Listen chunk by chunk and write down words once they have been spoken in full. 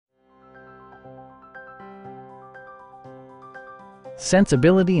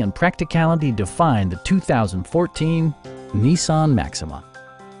sensibility and practicality define the 2014 Nissan Maxima.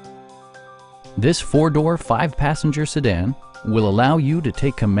 This four-door, five-passenger sedan will allow you to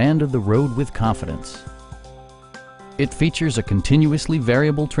take command of the road with confidence. It features a continuously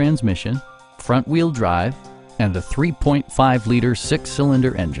variable transmission, front-wheel drive, and a 3.5-liter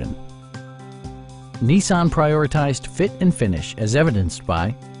six-cylinder engine. Nissan prioritized fit and finish as evidenced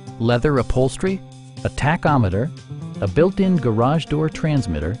by leather upholstery, a tachometer, a built-in garage door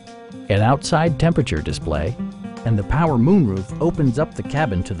transmitter, an outside temperature display, and the power moonroof opens up the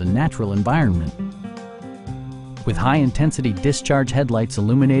cabin to the natural environment. With high-intensity discharge headlights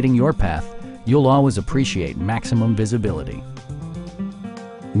illuminating your path, you'll always appreciate maximum visibility.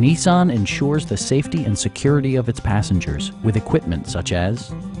 Nissan ensures the safety and security of its passengers with equipment such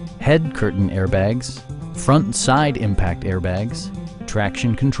as head curtain airbags, front and side impact airbags,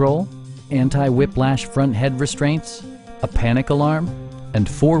 traction control, anti-whiplash front head restraints, a panic alarm, and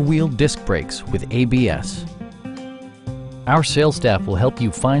four-wheel disc brakes with ABS. Our sales staff will help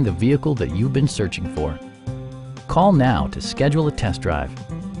you find the vehicle that you've been searching for. Call now to schedule a test drive.